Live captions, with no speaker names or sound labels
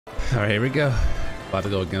All right, here we go. About to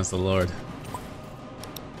go against the Lord.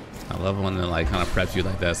 I love when they like kind of preps you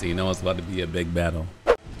like that, so you know it's about to be a big battle.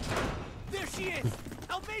 There she is,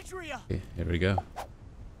 Almeidrea. Okay, here we go.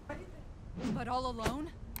 But all alone?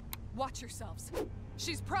 Watch yourselves.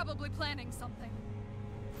 She's probably planning something.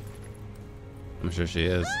 I'm sure she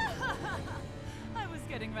is. I was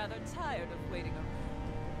getting rather tired of waiting around.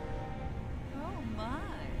 Oh my,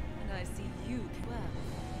 and I see you well,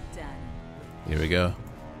 Danny. Here we go.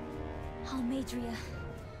 Almeidrea.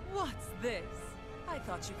 What's this? I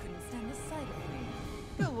thought you couldn't stand the sight of me.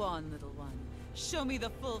 Go on, little one. Show me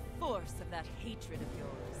the full force of that hatred of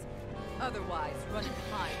yours. Otherwise, run and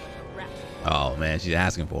hide like a rat. Oh man, she's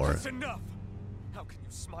asking for it. That's enough. How can you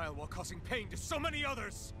smile while causing pain to so many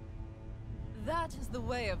others? That is the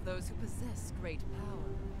way of those who possess great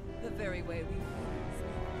power. The very way we humans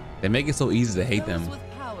live. They make it so easy to hate them. Those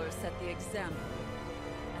with power set the example,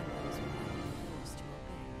 and those without are forced to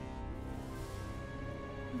obey.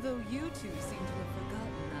 Though you two seem to have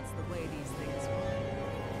forgotten that's the way these things work.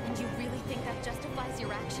 And you really think that justifies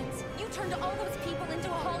your actions? You turned all those people into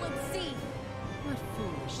a hollowed sea! What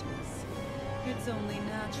foolishness. It's only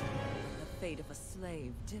natural that the fate of a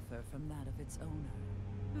slave differ from that of its owner.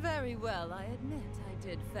 Very well, I admit I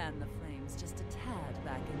did fan the flames just a tad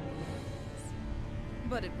back in the years.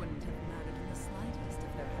 But it wouldn't have mattered in the slightest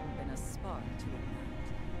if there hadn't been a spark to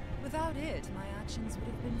ignite. Without it, my actions would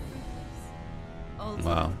have been fruitless.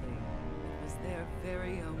 Ultimately, it was their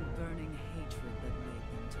very own burning hatred that laid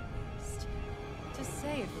them to waste. To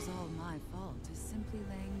say it was all my fault is simply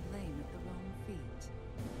laying blame at the wrong feet.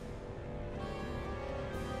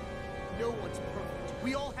 No one's perfect.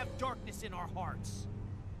 We all have darkness in our hearts.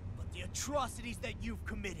 But the atrocities that you've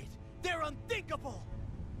committed, they're unthinkable!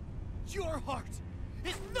 Your heart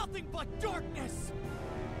is nothing but darkness!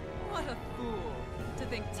 What a fool! To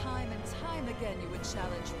think time and time again you would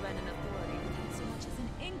challenge Renan authority without so much as an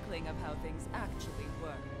inkling of how things actually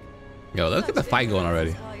work. Yo, look at the fight going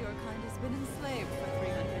already. That's why your kind has been enslaved for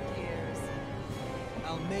 300 years.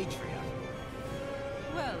 Almeidrea.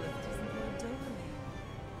 Well, if it isn't Lord Doverley.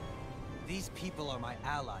 These people are my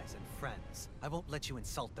allies and friends. I won't let you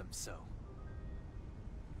insult them so.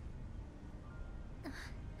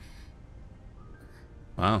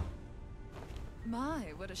 Wow.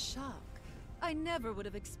 My, what a shock. I never would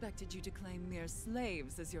have expected you to claim mere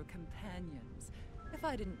slaves as your companions. If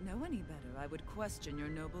I didn't know any better, I would question your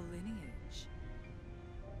noble lineage.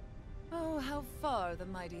 Oh, how far the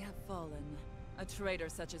mighty have fallen. A traitor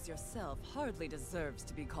such as yourself hardly deserves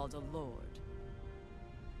to be called a lord.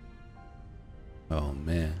 Oh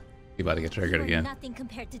man, he about to get triggered again. Nothing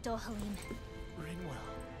compared to Dohalim. Ringwell.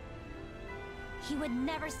 He would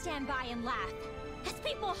never stand by and laugh. His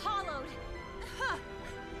people hollowed. Ha!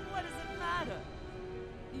 What does it matter?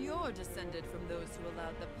 You're descended from those who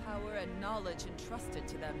allowed the power and knowledge entrusted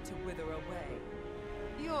to them to wither away.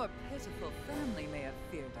 Your pitiful family may have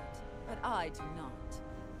feared it, but I do not.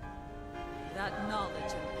 That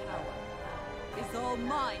knowledge and power is all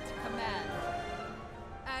mine to command.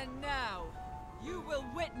 And now, you will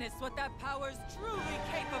witness what that power's truly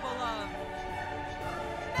capable of.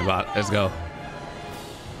 Let's go.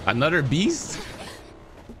 Another beast?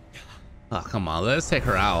 Oh, come on, let's take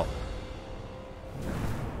her out.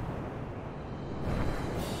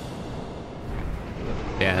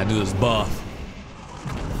 Yeah, that dude is buff.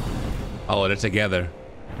 Oh, they're together.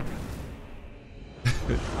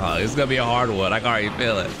 Oh, it's gonna be a hard one. I can already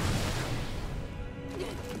feel it.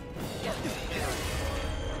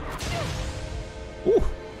 Woo.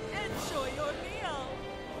 Enjoy your meal.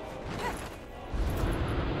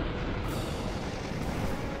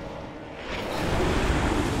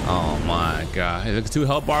 Oh my god. It's 2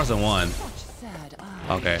 health bars and 1.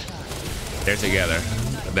 Okay. They're together.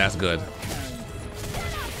 That's good.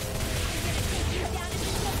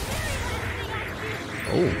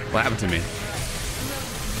 Oh, what happened to me?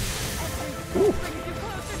 Ooh.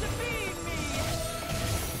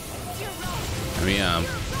 I mean,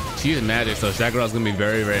 she used magic, so Shagirl is gonna be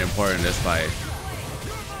very, very important in this fight.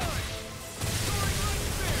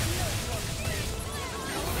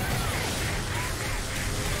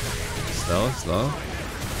 Slow.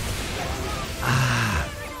 Ah.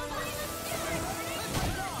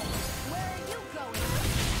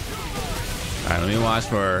 All right, let me watch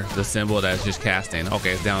for the symbol that's just casting.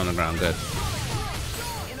 Okay, it's down on the ground. Good.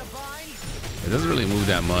 It doesn't really move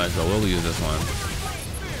that much, but we'll use this one.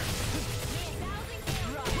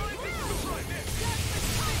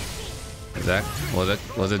 Is that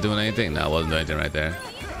was it doing anything? No, it wasn't doing anything right there.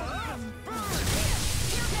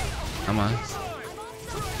 Come on.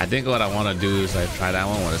 I think what I want to do is like try that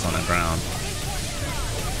one when it's on the ground.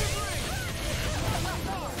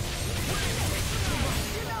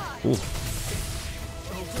 Ooh.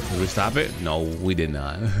 Did we stop it? No, we did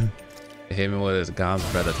not. It hit me with his God's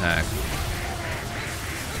breath attack.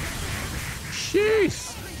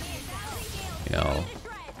 Sheesh. Yo.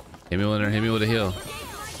 Hit me with a heal.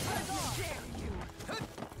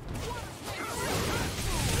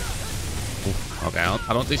 Ooh. Okay,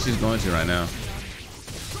 I don't think she's going to right now.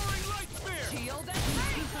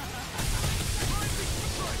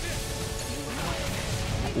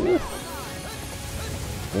 Ooh.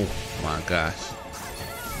 Oh my gosh.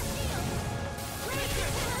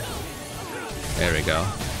 There we go.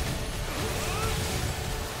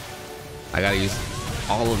 I gotta use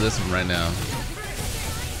all of this one right now.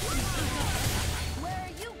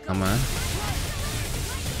 Come on.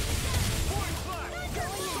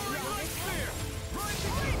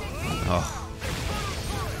 Oh.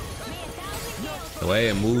 The way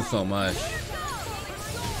it moves so much.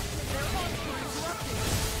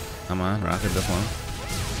 Come on, rocket this one.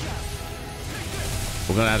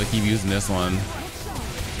 We're gonna have to keep using this one.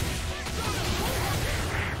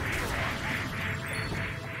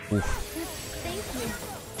 Oof.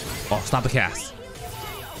 Oh, stop the cast.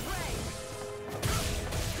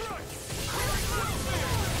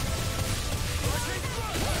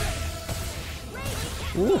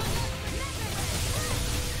 Ooh.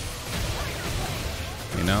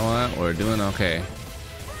 You know what? We're doing okay.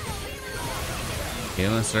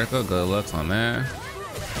 Healing circle, good looks on there.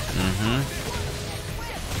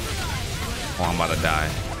 Oh, I'm about to die.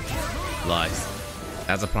 Lies.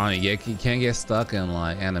 That's a problem. You can't get stuck in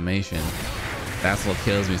like animation. That's what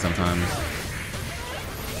kills me sometimes.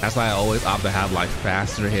 That's why I always opt to have like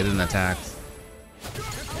faster hidden attacks.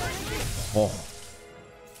 Oh.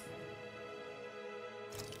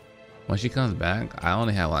 When she comes back, I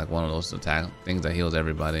only have like one of those attack things that heals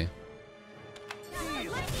everybody.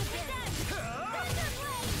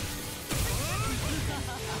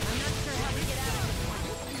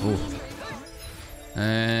 Ooh.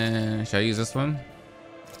 And should I use this one?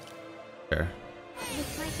 Sure.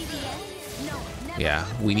 Yeah,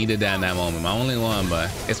 we needed that in that moment. My only one,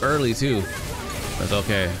 but it's early too. That's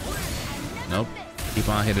okay. Nope. Keep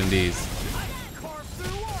on hitting these.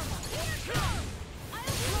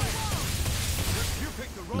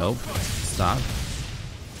 Nope. Stop.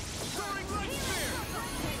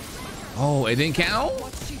 Oh, it didn't count?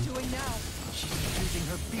 What's she doing now? She's using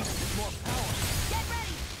her beast with more power.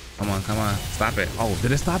 Come on, come on. Stop it. Oh,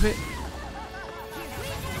 did it stop it?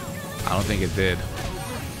 I don't think it did.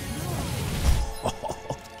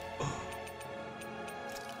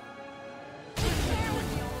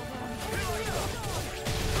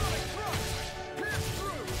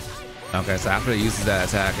 Okay, so after it uses that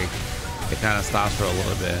attack, it kind of stops for a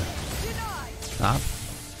little bit. Stop.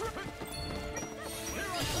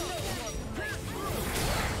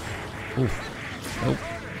 Ooh. Nope.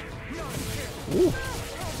 Ooh.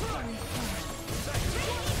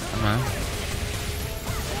 Come on.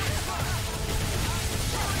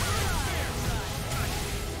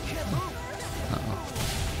 Uh-oh.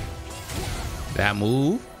 That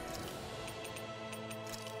move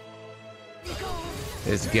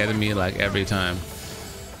is getting me like every time.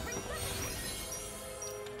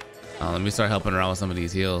 Let me start helping around with some of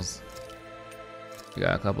these heals. We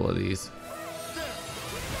got a couple of these.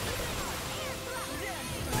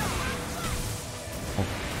 Oh.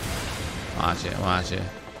 Watch it, watch it.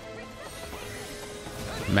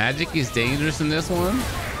 Magic is dangerous in this one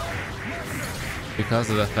because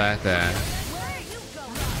of the fact that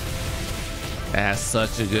it has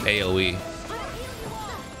such a good AoE.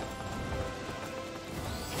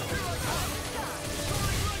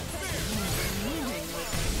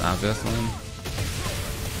 Stop this one.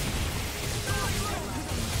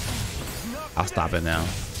 I'll stop it now.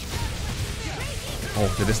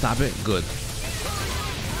 Oh, did it stop it? Good.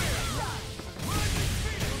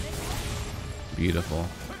 Beautiful.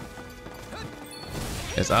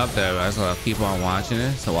 It's up there, right? So I'll keep on watching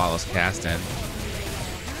it. So while it's casting.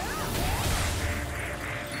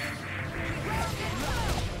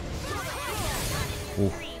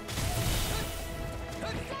 Ooh.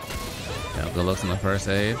 Yeah, good looks in the first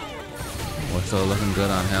aid. We're still looking good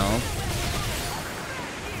on health.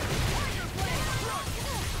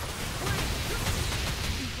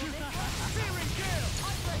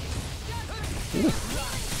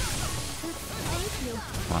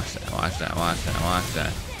 Watch that, watch that, watch that, watch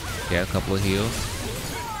that. Get a couple of heals.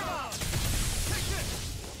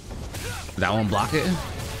 That one block it?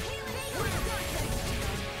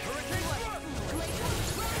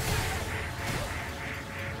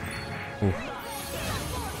 Ooh.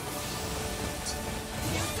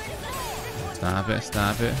 Stop it,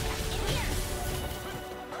 stop it.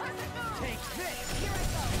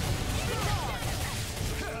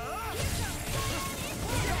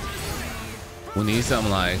 We need some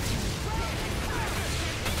like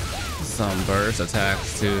some burst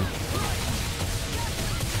attacks too.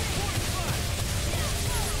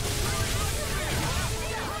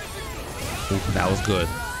 Ooh, that was good.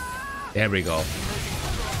 There we go.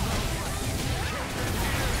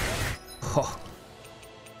 Oh,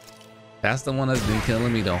 that's the one that's been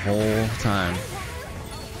killing me the whole time.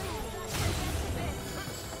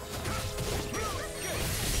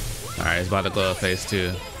 All right, it's about to go to phase 2.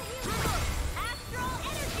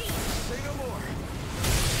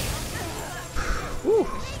 Whew.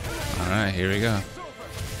 All right, here we go.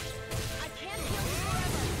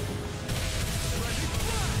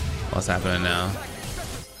 What's happening now?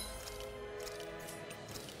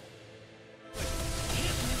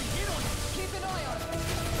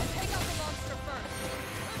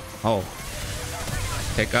 Oh,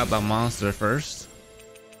 take out the monster first.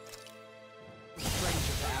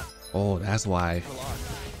 Oh, that's why.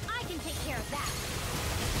 I can take care of that.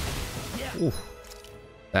 Ooh,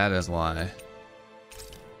 that is why.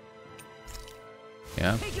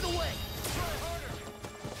 Yeah.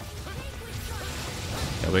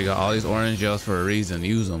 Yeah, we got all these orange gels for a reason.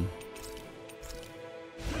 Use them.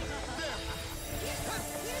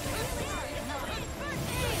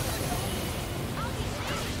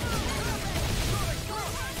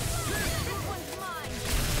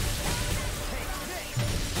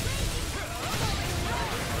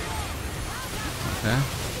 Okay.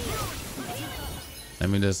 Let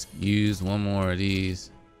me just use one more of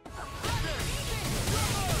these.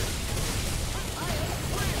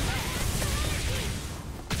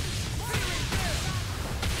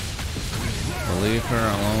 We'll leave her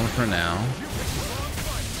alone for now.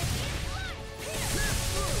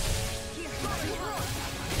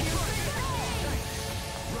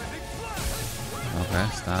 Okay,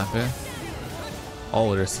 stop it.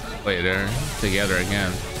 Oh, wait, they're together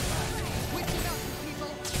again.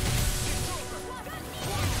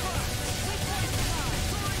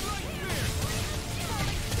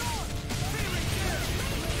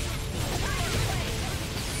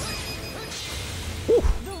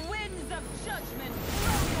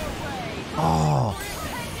 Oh,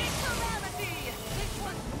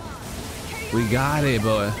 we got it,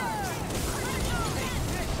 boy.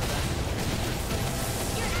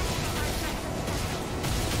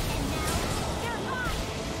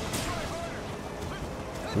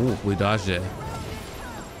 Ooh, we dodged it.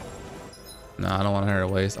 No, I don't want her to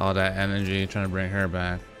waste all that energy trying to bring her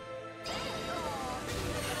back.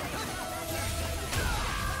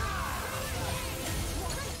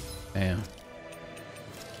 Damn.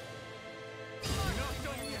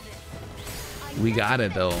 We got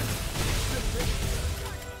it though.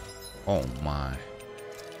 Oh my.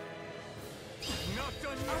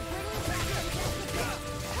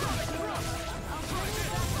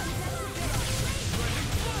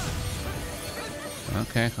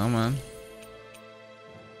 Okay, come on.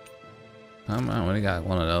 Come on, we only got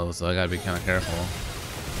one of those, so I gotta be kind of careful.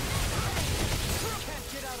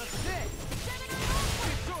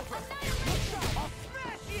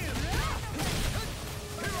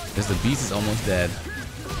 Because the beast is almost dead.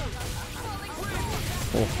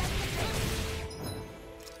 Oh.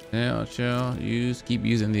 Yeah, chill. Keep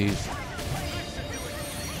using these.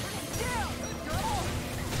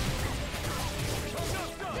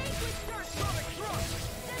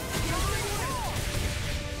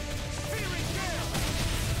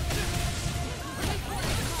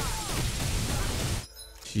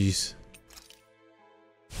 Jeez.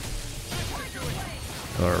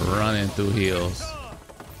 We're running through heals.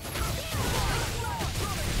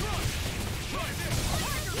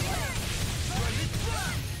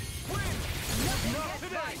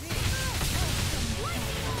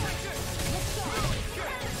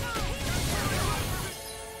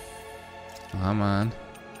 Come on.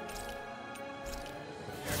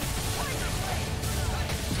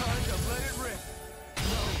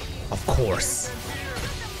 Of course.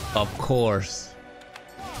 Of course.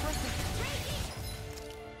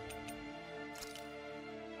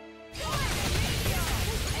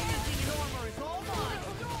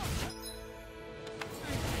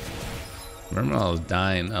 Remember, I was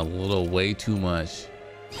dying a little way too much.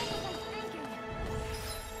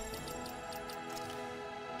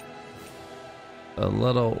 A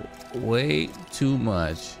little way too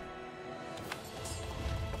much.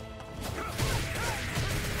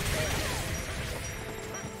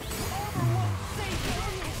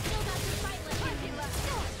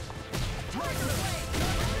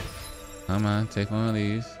 Come on, take one of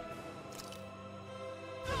these.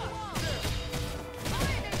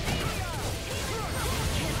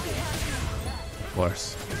 Of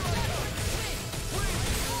course.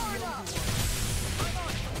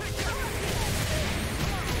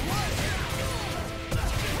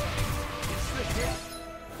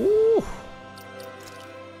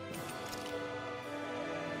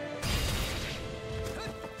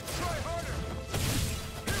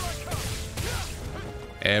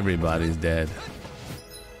 Everybody's dead.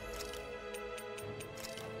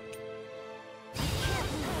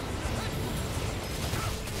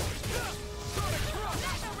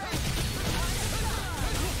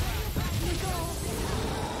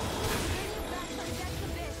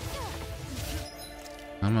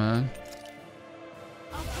 Come on.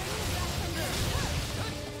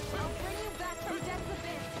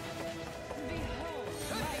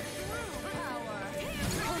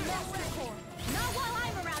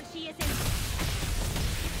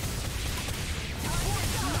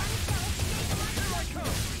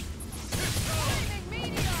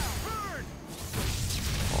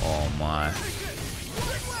 Oh my.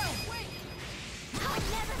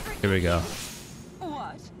 Here we go.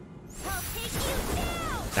 What?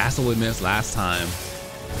 That's what we missed last time.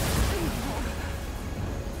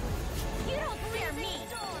 You don't fear me.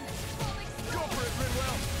 Go for it,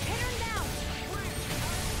 Ridwell. Hit her down.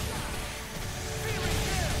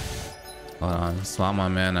 Hold on, swap my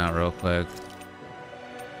man out real quick.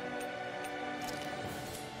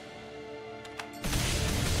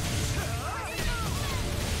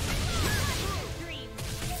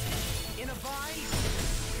 In a vine.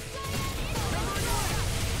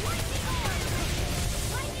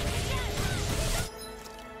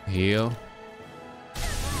 Heal.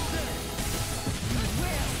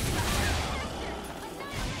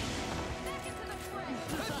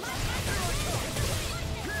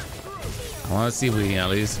 I want to see if we can at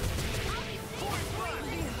least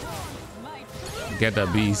get the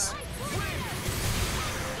beast.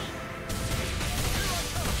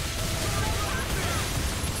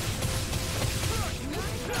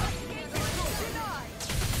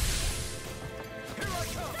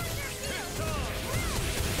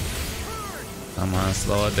 Come on,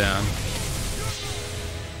 slow it down.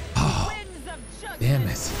 Oh, damn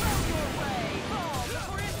it.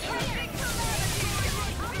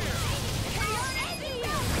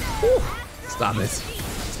 Whew. Stop it.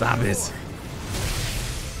 Stop it.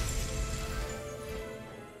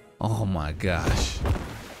 Oh my gosh.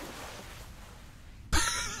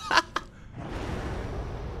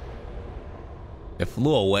 It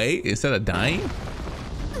flew away instead of dying?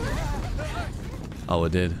 Oh,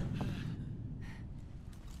 it did.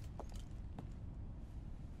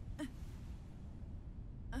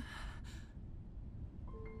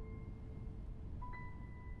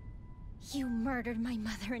 You murdered my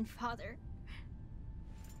mother and father.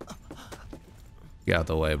 Get out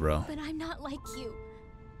the way, bro. But I'm not like you.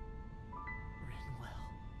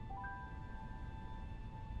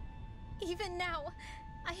 Even now,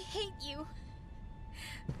 I hate you.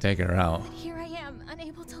 Take her out. But here I am,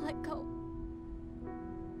 unable to let go.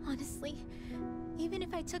 Honestly, even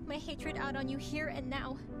if I took my hatred out on you here and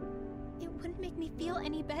now, it wouldn't make me feel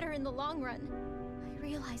any better in the long run. I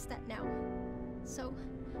realize that now. So,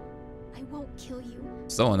 I won't kill you.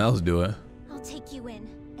 Someone else do it. I'll take you in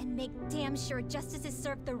and make damn sure justice is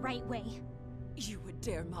served the right way. You would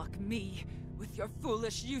dare mock me with your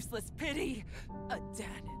foolish, useless pity? A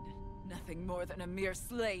Danon, nothing more than a mere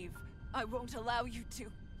slave. I won't allow you to.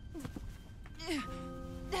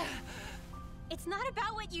 It's not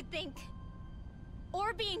about what you think,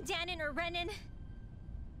 or being Danon or Renan,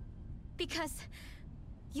 because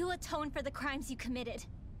you'll atone for the crimes you committed.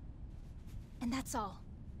 And that's all.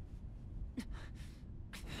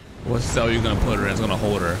 What cell you gonna put her in? It's gonna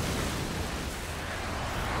hold her.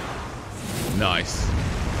 Nice.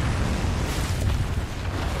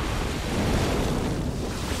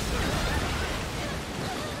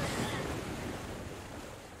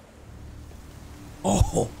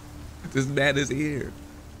 Oh, this man is here.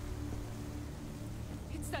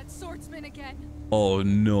 It's that swordsman again. Oh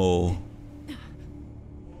no.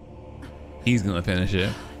 He's gonna finish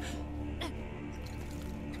it.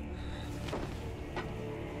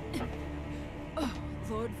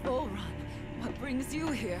 Lord Volron, what brings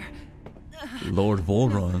you here? Lord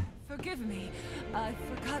Volron. Forgive me. I've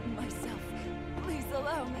forgotten myself. Please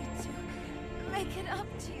allow me to make it up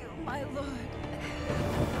to you, my lord.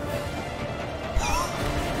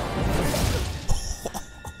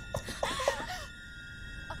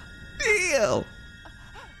 Damn.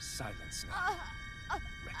 Silence now,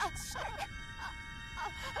 wretched snake.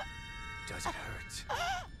 Does it hurt?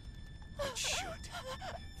 It should.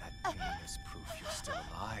 That pain is proof you're still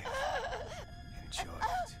alive. Enjoy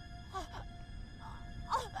it.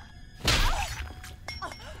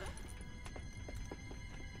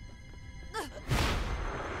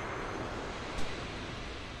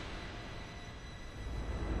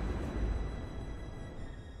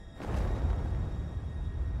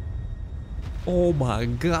 Oh my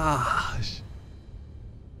gosh.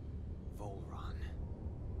 Volron.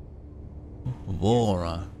 Oh.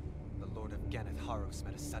 Volron. The Lord of Ganeth Haros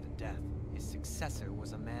met a sudden death. His successor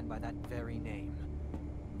was a man by that very name,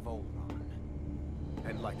 Volron.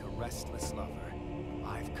 And like a restless lover,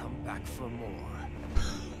 I've come back for more.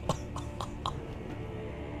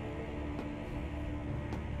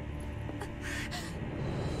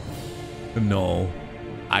 No,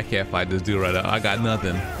 I can't fight this dude right now. I got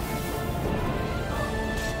nothing.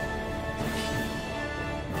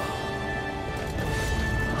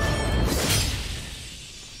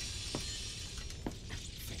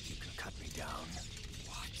 Think you can cut me down?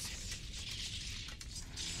 What?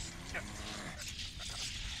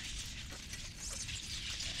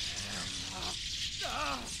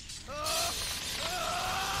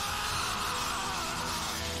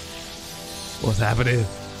 What's happening?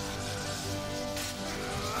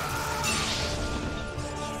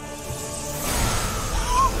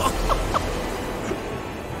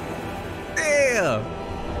 Damn!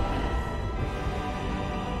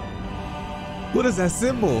 What is that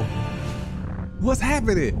symbol? What's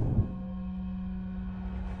happening?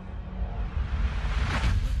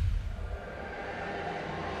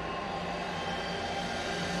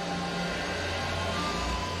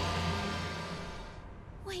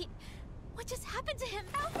 Wait, what just happened to him?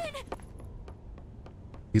 Alvin!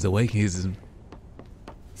 He's awake. He's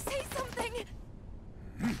Say something!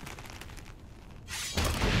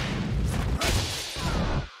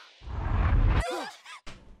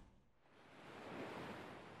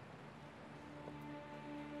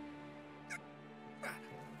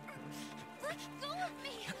 Let go of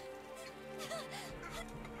me!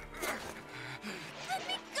 Let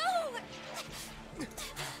me go!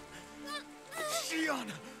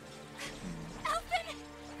 Gianna! Alvin!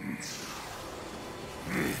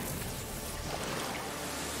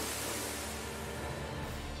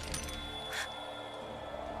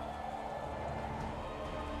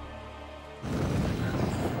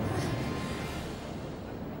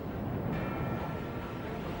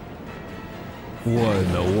 what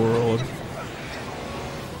in the world?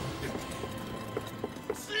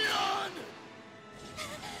 Sion!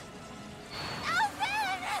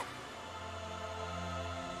 Alvin!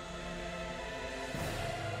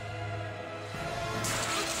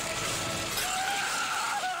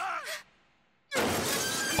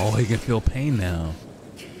 Oh, he can feel pain now.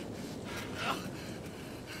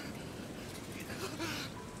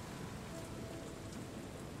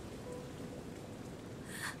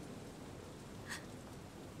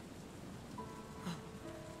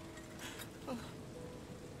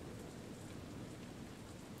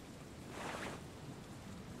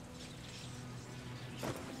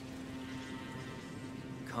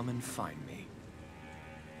 Come and find me.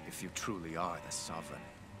 If you truly are the Sovereign.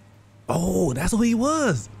 Oh, that's who he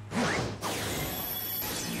was.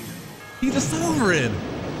 He's the Sovereign.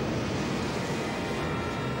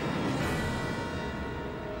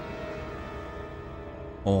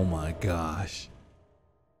 Oh my gosh.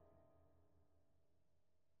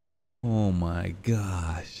 Oh my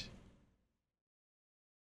gosh.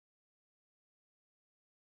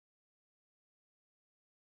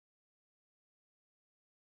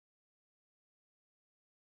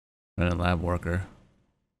 And a lab worker.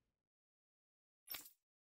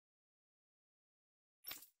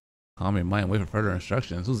 Calm your mind, wait for further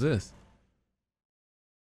instructions. Who's this?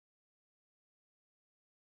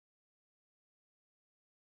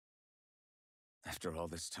 After all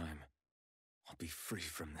this time, I'll be free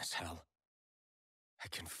from this hell. I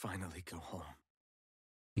can finally go home.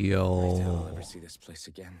 I doubt I'll ever Yo. see this place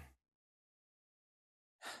again.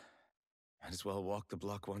 Might as well walk the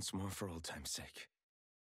block once more for old time's sake.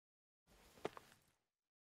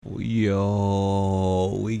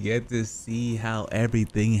 Yo. We get to see how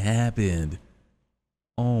everything happened.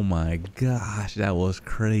 Oh my gosh, that was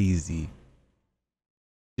crazy.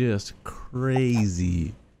 Just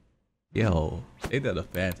crazy. Yo, they did a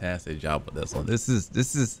fantastic job with this one. This is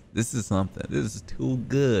something. This is too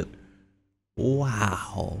good.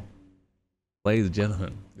 Wow. Ladies and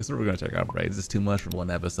gentlemen, this is what we're gonna check out, right? This is too much for one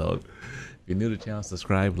episode. If you're new to the channel,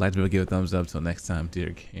 subscribe, like the video, give it a thumbs up. Till next time, dear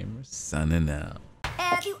gamers, signing out.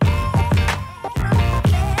 Have you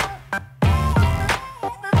ever